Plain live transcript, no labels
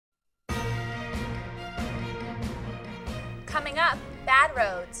Coming up, bad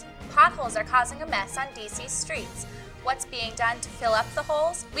roads. Potholes are causing a mess on DC's streets. What's being done to fill up the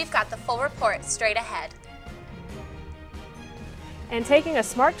holes? We've got the full report straight ahead. And taking a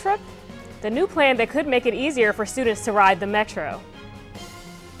smart trip? The new plan that could make it easier for students to ride the metro.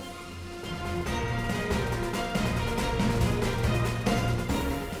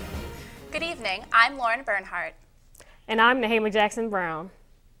 Good evening, I'm Lauren Bernhardt. And I'm Nahema Jackson Brown.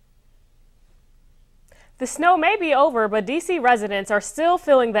 The snow may be over, but DC residents are still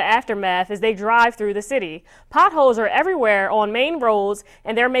feeling the aftermath as they drive through the city. Potholes are everywhere on main roads,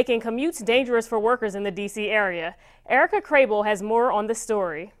 and they're making commutes dangerous for workers in the DC area. Erica Crable has more on the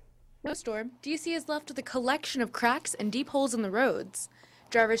story. No storm, DC is left with a collection of cracks and deep holes in the roads.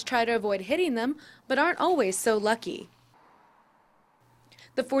 Drivers try to avoid hitting them, but aren't always so lucky.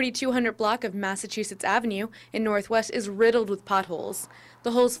 The 4200 block of Massachusetts Avenue in Northwest is riddled with potholes.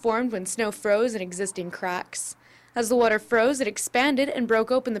 The holes formed when snow froze in existing cracks. As the water froze, it expanded and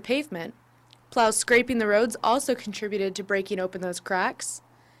broke open the pavement. Plows scraping the roads also contributed to breaking open those cracks.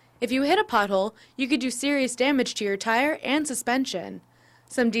 If you hit a pothole, you could do serious damage to your tire and suspension.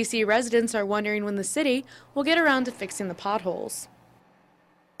 Some DC residents are wondering when the city will get around to fixing the potholes.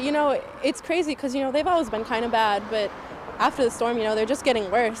 You know, it's crazy because, they've always been kind of bad, but after the storm, they're just getting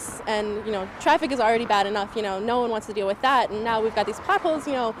worse. And, traffic is already bad enough, no one wants to deal with that. And now we've got these potholes,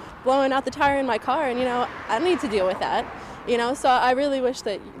 blowing out the tire in my car, and, I don't need to deal with that. So I really wish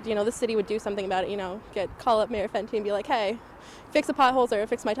that, the city would do something about it, call up Mayor Fenty and be like, hey, fix the potholes or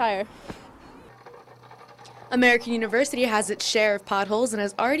fix my tire. American University has its share of potholes and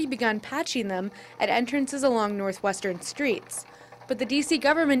has already begun patching them at entrances along northwestern streets. But the DC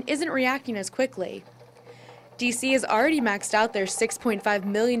government isn't reacting as quickly. DC has already maxed out their $6.5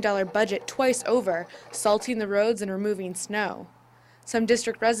 million budget twice over, salting the roads and removing snow. Some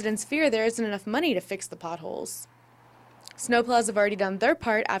district residents fear there isn't enough money to fix the potholes. Snowplows have already done their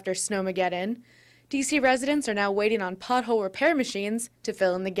part after Snowmageddon. DC residents are now waiting on pothole repair machines to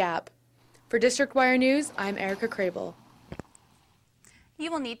fill in the gap. For District Wire News, I'm Erica Crable.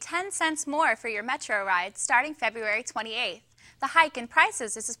 You will need 10 cents more for your Metro ride starting February 28th. The hike in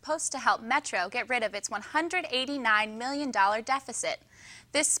prices is supposed to help Metro get rid of its $189 million deficit.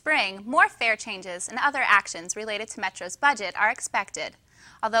 This spring, more fare changes and other actions related to Metro's budget are expected.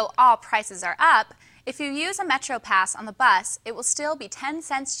 Although all prices are up, if you use a Metro pass on the bus, it will still be 10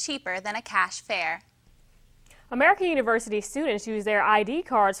 cents cheaper than a cash fare. American University students use their ID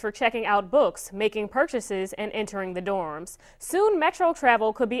cards for checking out books, making purchases, and entering the dorms. Soon, Metro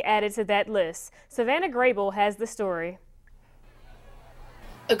travel could be added to that list. Savannah Grable has the story.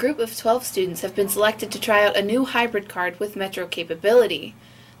 A group of 12 students have been selected to try out a new hybrid card with Metro capability.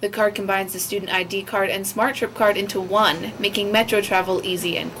 The card combines the student ID card and Smart Trip card into one, making Metro travel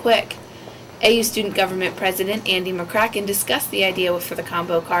easy and quick. AU Student Government President Andy McCracken discussed the idea for the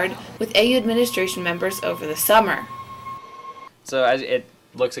combo card with AU administration members over the summer. So it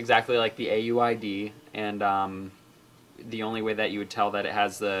looks exactly like the AU ID, and the only way that you would tell that it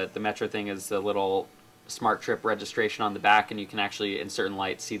has the Metro thing is the little Smart Trip registration on the back, and you can actually in certain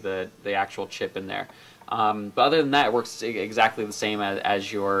lights see the actual chip in there. But other than that, it works exactly the same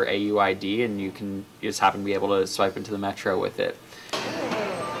as your AU ID, and you just happen to be able to swipe into the Metro with it.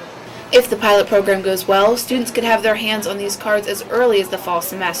 If the pilot program goes well, students could have their hands on these cards as early as the fall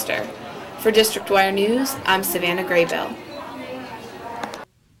semester. For District Wire News, I'm Savannah Graybill.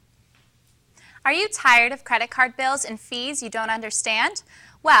 Are you tired of credit card bills and fees you don't understand?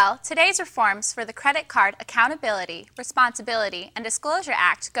 Well, today's reforms for the Credit Card Accountability, Responsibility, and Disclosure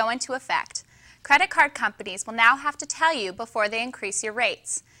Act go into effect. Credit card companies will now have to tell you before they increase your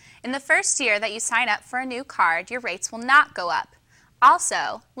rates. In the first year that you sign up for a new card, your rates will not go up.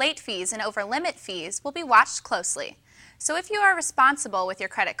 Also, late fees and over-limit fees will be watched closely. So if you are responsible with your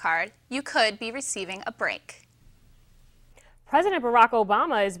credit card, you could be receiving a break. President Barack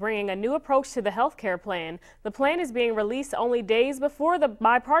Obama is bringing a new approach to the health care plan. The plan is being released only days before the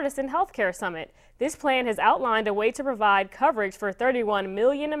bipartisan health care summit. This plan has outlined a way to provide coverage for 31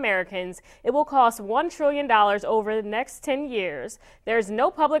 million Americans. It will cost $1 trillion over the next 10 years. There is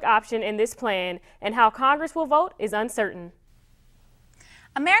no public option in this plan, and how Congress will vote is uncertain.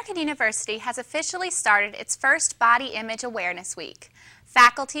 American University has officially started its first Body Image Awareness Week.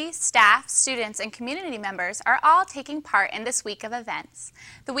 Faculty, staff, students, and community members are all taking part in this week of events.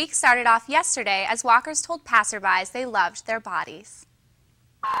 The week started off yesterday as walkers told passerbys they loved their bodies.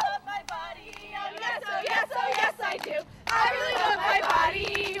 I love my body, oh yes, oh yes, oh yes I do. I really love my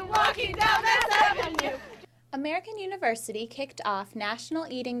body, walking down Mass Avenue. American University kicked off National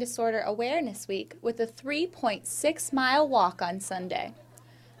Eating Disorder Awareness Week with a 3.6-mile walk on Sunday.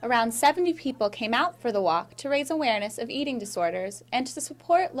 Around 70 people came out for the walk to raise awareness of eating disorders and to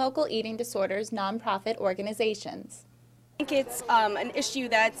support local eating disorders nonprofit organizations. I think it's an issue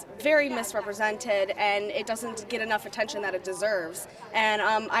that's very misrepresented and it doesn't get enough attention that it deserves. And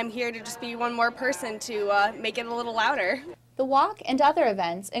I'm here to just be one more person to make it a little louder. The walk and other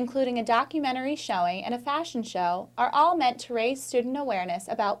events, including a documentary showing and a fashion show, are all meant to raise student awareness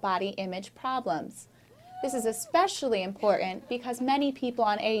about body image problems. This is especially important because many people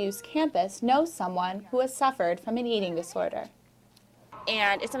on AU's campus know someone who has suffered from an eating disorder.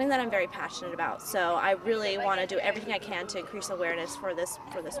 And it's something that I'm very passionate about, so I really want to do everything I can to increase awareness for this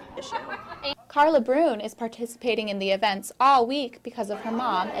issue. Carla Brune is participating in the events all week because of her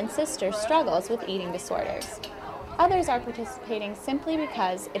mom and sister's struggles with eating disorders. Others are participating simply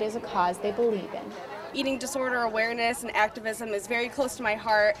because it is a cause they believe in. Eating disorder awareness and activism is very close to my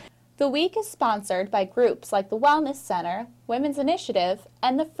heart. The week is sponsored by groups like the Wellness Center, Women's Initiative,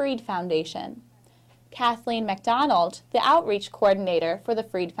 and the Freed Foundation. Kathleen McDonald, the outreach coordinator for the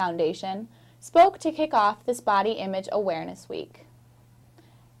Freed Foundation, spoke to kick off this Body Image Awareness Week.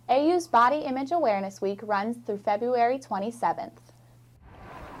 AU's Body Image Awareness Week runs through February 27th.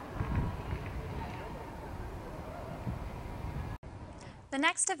 The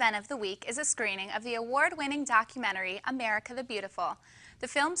next event of the week is a screening of the award-winning documentary America the Beautiful. The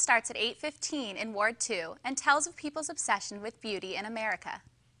film starts at 8:15 in Ward 2 and tells of people's obsession with beauty in America.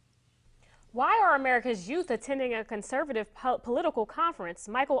 Why are America's youth attending a conservative political conference?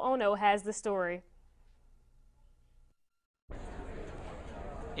 Michael Ono has the story.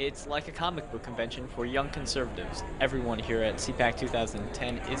 It's like a comic book convention for young conservatives. Everyone here at CPAC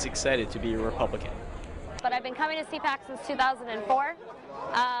 2010 is excited to be a Republican. But I've been coming to CPAC since 2004.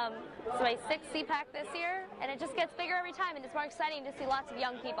 It's my 6th CPAC this year, and it just gets bigger every time, and it's more exciting to see lots of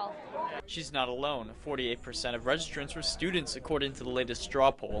young people. She's not alone. 48% of registrants were students, according to the latest straw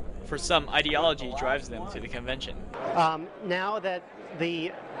poll. For some, ideology drives them to the convention. Now that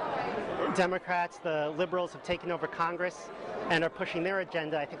the Democrats, the liberals have taken over Congress and are pushing their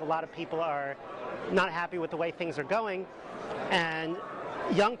agenda, I think a lot of people are not happy with the way things are going, and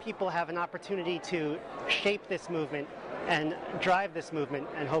young people have an opportunity to shape this movement and drive this movement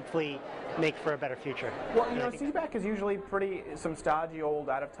and hopefully make for a better future. Well, you know, CPAC is usually some stodgy, old,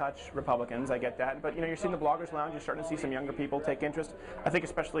 out-of-touch Republicans, I get that, but, you know, you're seeing the Bloggers Lounge, you're starting to see some younger people take interest. I think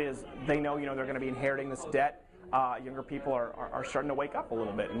especially as they know, you know, they're going to be inheriting this debt, younger people are starting to wake up a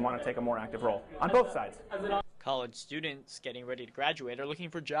little bit and want to take a more active role on both sides. College students getting ready to graduate are looking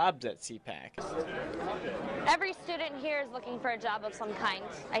for jobs at CPAC. Every student here is looking for a job of some kind,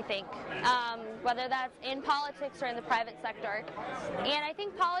 I think, whether that's in politics or in the private sector. And I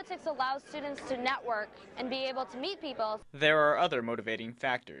think politics allows students to network and be able to meet people. There are other motivating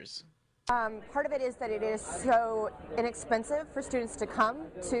factors. Part of it is that it is so inexpensive for students to come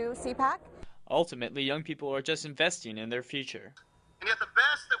to CPAC. Ultimately, young people are just investing in their future. And yet the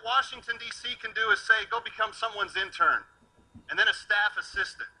best that Washington, D.C. can do is say, go become someone's intern, and then a staff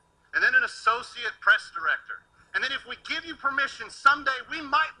assistant, and then an associate press director. And then if we give you permission, someday we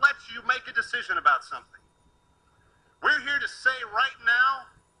might let you make a decision about something. We're here to say right now,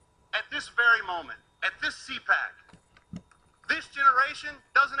 at this very moment, at this CPAC, this generation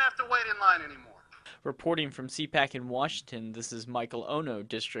doesn't have to wait in line anymore. Reporting from CPAC in Washington, this is Michael Ono,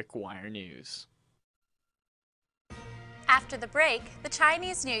 District Wire News. After the break, the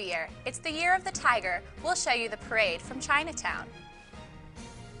Chinese New Year. It's the Year of the Tiger. We'll show you the parade from Chinatown.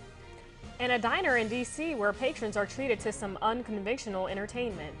 And a diner in D.C. where patrons are treated to some unconventional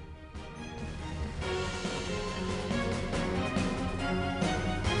entertainment.